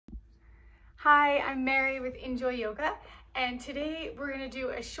Hi, I'm Mary with Enjoy Yoga, and today we're going to do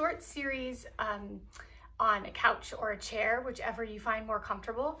a short series on a couch or a chair, whichever you find more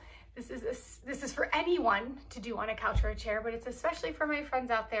comfortable. This is for anyone to do on a couch or a chair, but it's especially for my friends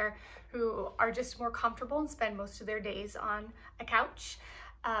out there who are just more comfortable and spend most of their days on a couch,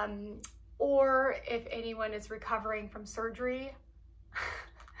 or if anyone is recovering from surgery.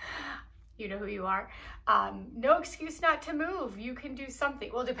 You know who you are. No excuse not to move. You can do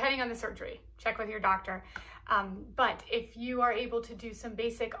something. Well, depending on the surgery, check with your doctor. But if you are able to do some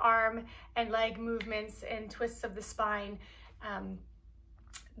basic arm and leg movements and twists of the spine,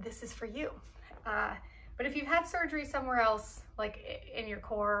 this is for you. But if you've had surgery somewhere else, like in your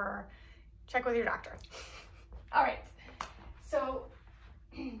core, check with your doctor. All right, so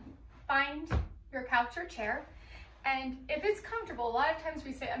find your couch or chair. And if it's comfortable, a lot of times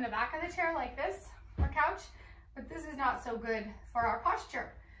we sit on the back of the chair like this, or couch, but this is not so good for our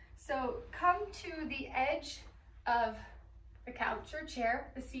posture. So come to the edge of the couch or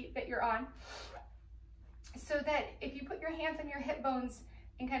chair, the seat that you're on, so that if you put your hands on your hip bones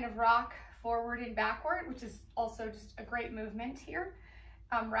and kind of rock forward and backward, which is also just a great movement here,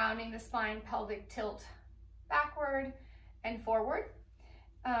 rounding the spine, pelvic tilt backward and forward.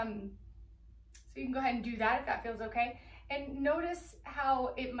 So you can go ahead and do that if that feels okay. And notice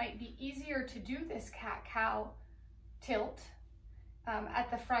how it might be easier to do this cat-cow tilt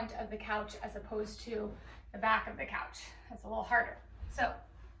at the front of the couch as opposed to the back of the couch. That's a little harder. So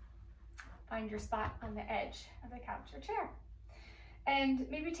find your spot on the edge of the couch or chair. And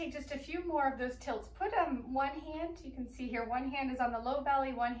maybe take just a few more of those tilts. Put one hand, you can see here, one hand is on the low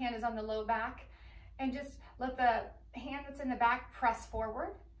belly, one hand is on the low back. And just let the hand that's in the back press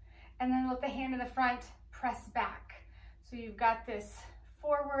forward. And then let the hand in the front press back. So you've got this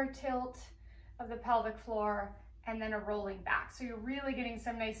forward tilt of the pelvic floor and then a rolling back. So you're really getting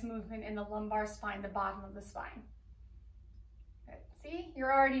some nice movement in the lumbar spine, the bottom of the spine. Good. See,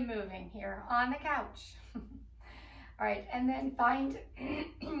 you're already moving here on the couch. All right, and then find,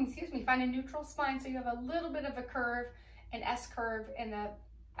 excuse me, find a neutral spine so you have a little bit of a curve, an S curve in the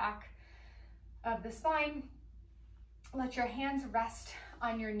back of the spine. Let your hands rest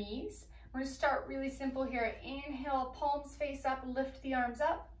on your knees. We're going to start really simple here. Inhale, palms face up, lift the arms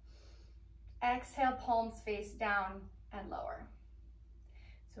up. Exhale, palms face down and lower.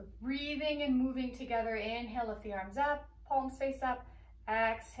 So breathing and moving together. Inhale, lift the arms up, palms face up.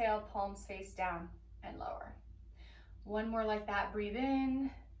 Exhale, palms face down and lower. One more like that. Breathe in.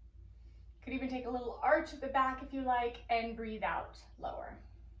 Could even take a little arch of the back if you like, and breathe out, lower.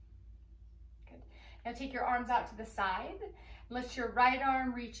 Good. Now take your arms out to the side. Let your right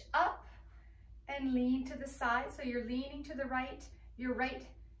arm reach up and lean to the side. So you're leaning to the right. Your right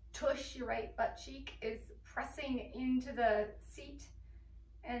tush, your right butt cheek is pressing into the seat.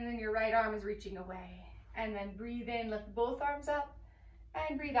 And then your right arm is reaching away. And then breathe in, lift both arms up.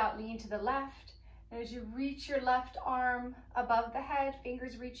 And breathe out, lean to the left. And as you reach your left arm above the head,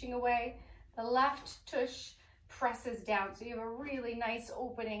 fingers reaching away, the left tush presses down. So you have a really nice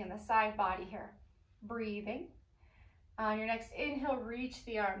opening in the side body here. Breathing. On your next inhale, reach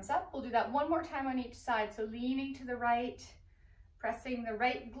the arms up. We'll do that one more time on each side. So leaning to the right, pressing the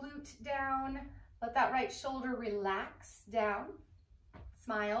right glute down. Let that right shoulder relax down.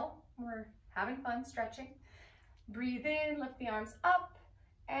 Smile. We're having fun stretching. Breathe in, lift the arms up,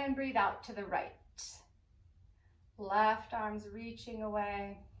 and breathe out to the right. Left arm's reaching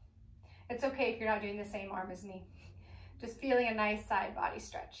away. It's okay if you're not doing the same arm as me. Just feeling a nice side body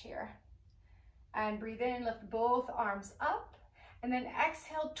stretch here. And breathe in, lift both arms up, and then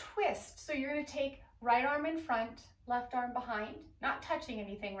exhale, twist. So you're gonna take right arm in front, left arm behind, not touching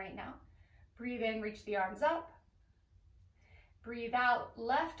anything right now. Breathe in, reach the arms up. Breathe out,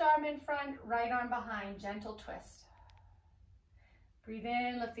 left arm in front, right arm behind, gentle twist. Breathe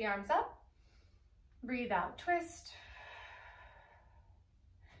in, lift the arms up. Breathe out, twist.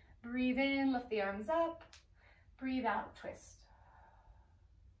 Breathe in, lift the arms up. Breathe out, twist.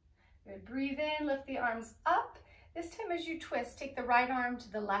 Good. Breathe in, lift the arms up. This time as you twist, take the right arm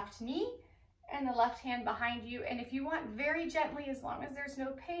to the left knee and the left hand behind you. And if you want, very gently, as long as there's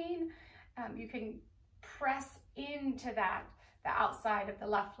no pain, you can press into that, the outside of the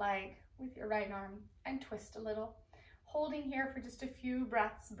left leg with your right arm and twist a little. Holding here for just a few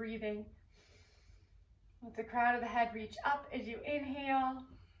breaths, breathing. Let the crown of the head reach up as you inhale,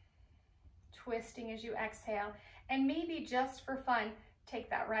 twisting as you exhale. And maybe just for fun, take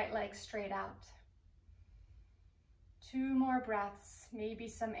that right leg straight out. 2 more breaths, maybe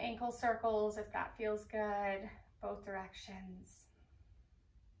some ankle circles if that feels good, both directions.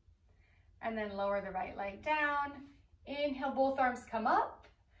 And then lower the right leg down. Inhale, both arms come up.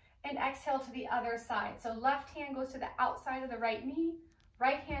 and exhale to the other side. So left hand goes to the outside of the right knee,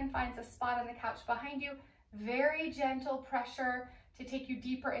 right hand finds a spot on the couch behind you. Very gentle pressure to take you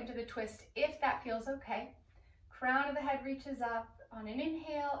deeper into the twist if that feels okay. Crown of the head reaches up. On an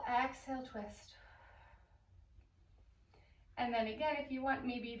inhale, exhale, twist. And then again, if you want,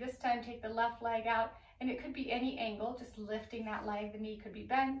 maybe this time take the left leg out, and it could be any angle, just lifting that leg. The knee could be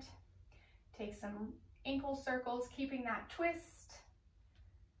bent. Take some ankle circles, keeping that twist.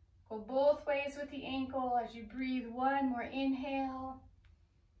 Go both ways with the ankle as you breathe. One more inhale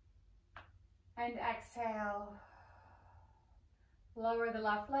and exhale. Lower the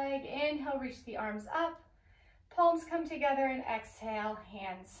left leg. Inhale, reach the arms up. Palms come together and exhale,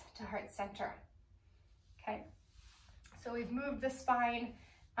 hands to heart center. Okay, so we've moved the spine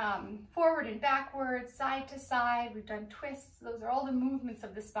forward and backwards, side to side. We've done twists. Those are all the movements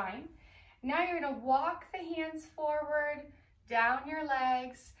of the spine. Now you're going to walk the hands forward, down your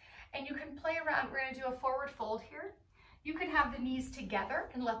legs, and you can play around. We're going to do a forward fold here. You can have the knees together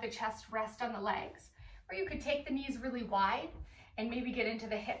and let the chest rest on the legs, or you could take the knees really wide and maybe get into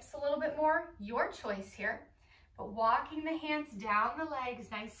the hips a little bit more. Your choice here. But walking the hands down the legs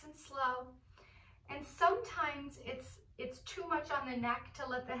nice and slow. And sometimes it's too much on the neck to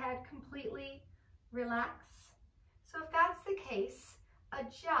let the head completely relax. So if that's the case,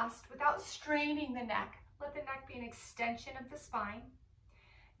 adjust without straining the neck. Let the neck be an extension of the spine.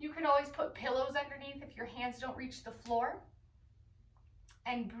 You can always put pillows underneath if your hands don't reach the floor.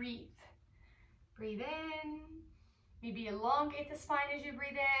 And breathe. Breathe in. Maybe elongate the spine as you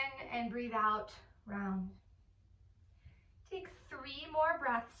breathe in, and breathe out, round. Take 3 more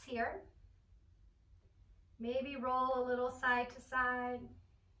breaths here. Maybe roll a little side to side.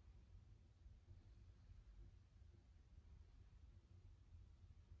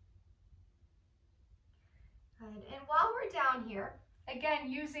 Good. And while we're down here, again,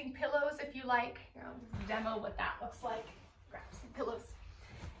 using pillows if you like. Here, I'll just demo what that looks like. Grab some pillows.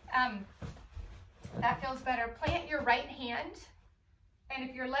 That feels better. Plant your right hand. And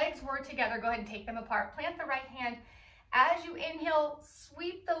if your legs were together, go ahead and take them apart. Plant the right hand. As you inhale,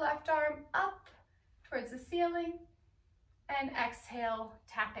 sweep the left arm up towards the ceiling, and exhale,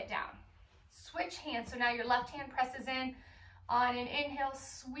 tap it down. Switch hands. So now your left hand presses in. On an inhale,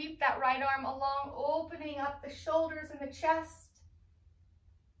 sweep that right arm along, opening up the shoulders and the chest,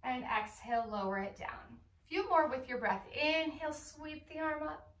 and exhale, lower it down. A few more with your breath. Inhale, sweep the arm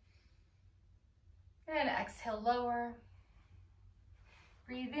up, and exhale, lower.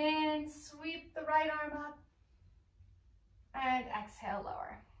 Breathe in, sweep the right arm up, and exhale,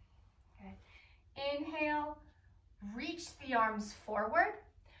 lower. Okay. Inhale, reach the arms forward.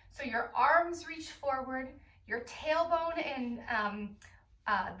 So your arms reach forward, your tailbone and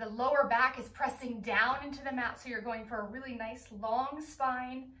the lower back is pressing down into the mat, so you're going for a really nice long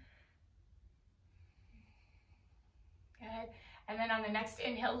spine. Good. And then on the next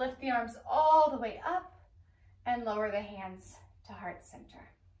inhale, lift the arms all the way up and lower the hands to heart center.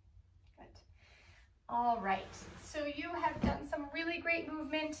 Good. All right, so you have done some really great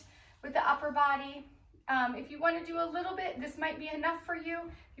movement with the upper body. If you want to do a little bit, this might be enough for you.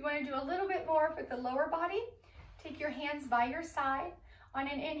 If you want to do a little bit more with the lower body, take your hands by your side. On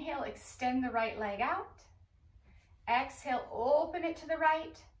an inhale, extend the right leg out. Exhale, open it to the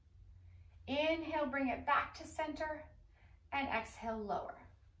right. Inhale, bring it back to center. And exhale, lower.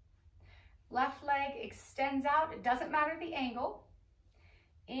 Left leg extends out. It doesn't matter the angle.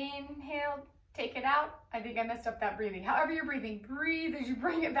 Inhale, take it out. I think I messed up that breathing. However you're breathing, breathe as you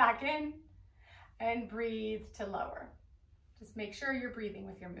bring it back in. And breathe to lower. Just make sure you're breathing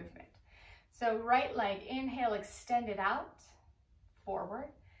with your movement. So right leg, inhale, extend it out, forward.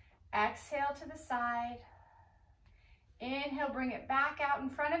 Exhale to the side. Inhale, bring it back out in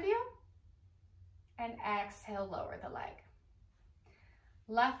front of you. And exhale, lower the leg.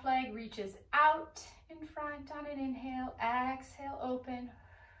 Left leg reaches out in front on an inhale. Exhale, open.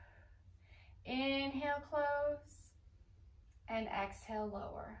 Inhale, close. And exhale,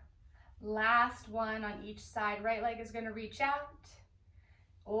 lower. Last one on each side. Right leg is going to reach out.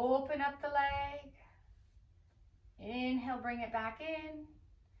 Open up the leg. Inhale, bring it back in.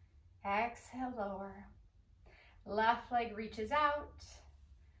 Exhale, lower. Left leg reaches out.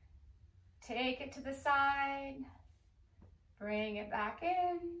 Take it to the side. Bring it back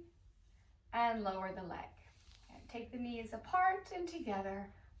in. And lower the leg. And take the knees apart and together.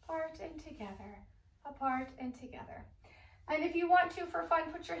 Apart and together. Apart and together. And if you want to, for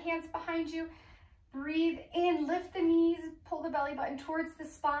fun, put your hands behind you. Breathe in, lift the knees, pull the belly button towards the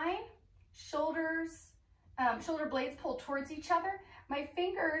spine. Shoulder blades pull towards each other. My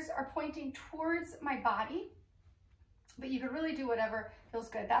fingers are pointing towards my body. but you could really do whatever feels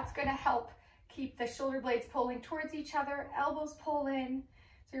good. That's gonna help keep the shoulder blades pulling towards each other, elbows pull in.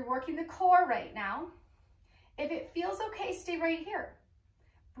 So you're working the core right now. If it feels okay, stay right here.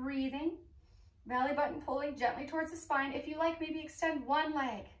 Breathing, belly button pulling gently towards the spine. If you like, maybe extend one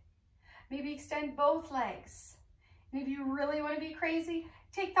leg, maybe extend both legs. And if you really want to be crazy,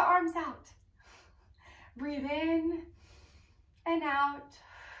 take the arms out. Breathe in and out.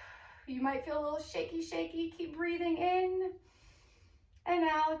 You might feel a little shaky. Keep breathing in and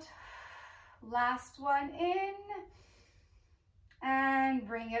out. Last one in and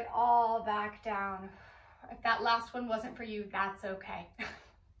bring it all back down. If that last one wasn't for you, that's okay.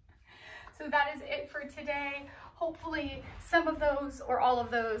 So that is it for today. Hopefully some of those or all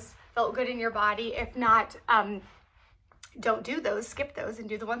of those felt good in your body. If not, don't do those, skip those and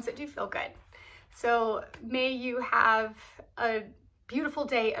do the ones that do feel good. So may you have a beautiful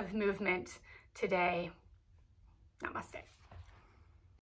day of movement today. Namaste.